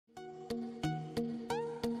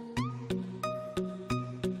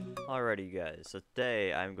Alrighty you guys, so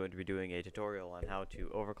today I'm going to be doing a tutorial on how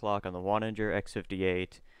to overclock on the huanan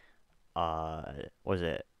x58, was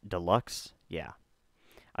it deluxe? Yeah.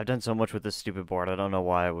 I've done so much with this stupid board, I don't know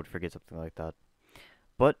why I would forget something like that.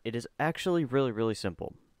 But it is actually really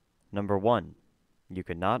simple. Number one, you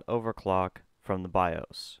cannot overclock from the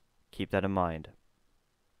BIOS. Keep that in mind.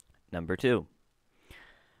 Number two,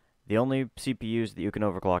 the only CPUs that you can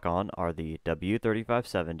overclock on are the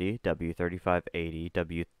W3570, W3580,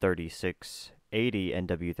 W3680, and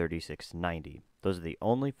W3690. Those are the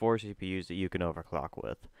only four CPUs that you can overclock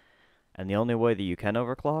with. And the only way that you can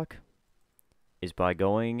overclock is by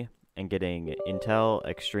going and getting Intel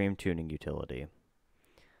Extreme Tuning Utility.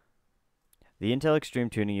 The Intel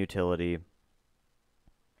Extreme Tuning Utility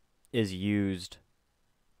is used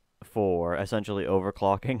for essentially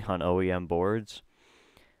overclocking on OEM boards.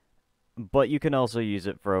 But you can also use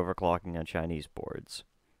it for overclocking on Chinese boards,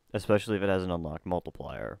 especially if it has an unlocked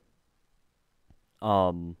multiplier.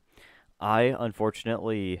 I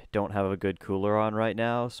unfortunately don't have a good cooler on right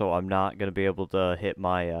now, so I'm not going to be able to hit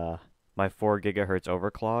my my 4 gigahertz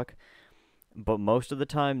overclock. But most of the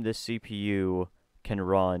time, this CPU can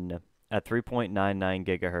run at 3.99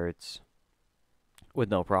 gigahertz with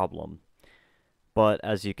no problem. But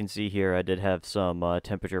as you can see here, I did have some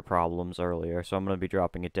temperature problems earlier, so I'm going to be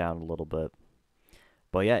dropping it down a little bit.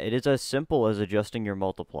 But yeah, it is as simple as adjusting your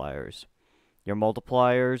multipliers. Your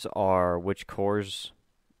multipliers are which cores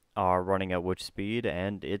are running at which speed,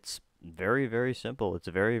 and it's very simple. It's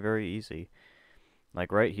very easy.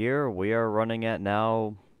 Like right here, we are running at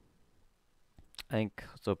now, I think,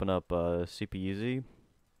 let's open up CPU-Z.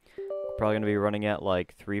 Probably going to be running at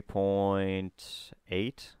like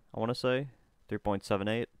 3.8, I want to say.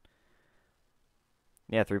 3.78.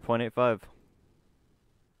 Yeah, 3.85.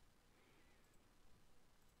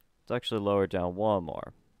 It's actually lowered down one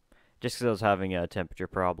more. Just because I was having temperature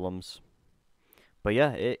problems. But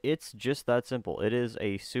yeah, it's just that simple. It is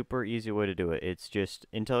a super easy way to do it. It's just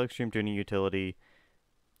Intel Extreme Tuning Utility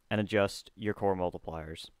and adjust your core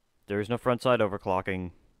multipliers. There is no front side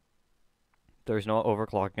overclocking. There's no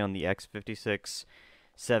overclocking on the x56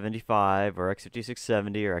 75 or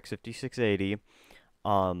x5670 or x5680.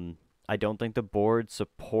 I don't think the board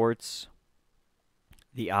supports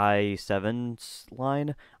the i7's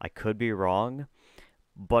line. I could be wrong,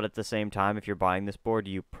 but at the same time, if you're buying this board,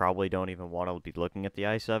 you probably don't even want to be looking at the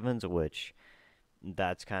i7s, which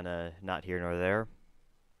that's kind of not here nor there.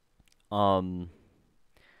 I'm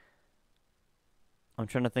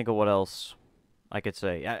trying to think of what else I could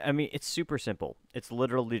say. I mean, it's super simple. It's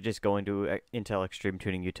literally just going to Intel Extreme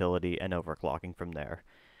Tuning Utility and overclocking from there.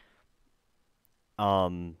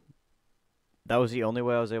 That was the only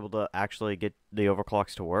way I was able to actually get the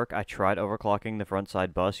overclocks to work. I tried overclocking the front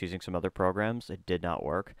side bus using some other programs. It did not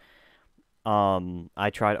work. I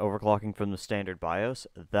tried overclocking from the standard BIOS.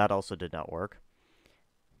 That also did not work.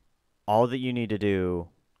 All that you need to do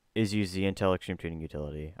is use the Intel Extreme Tuning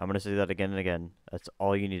Utility. I'm going to say that again and again. That's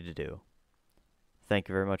all you need to do. Thank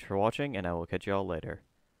you very much for watching, and I will catch you all later.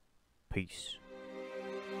 Peace.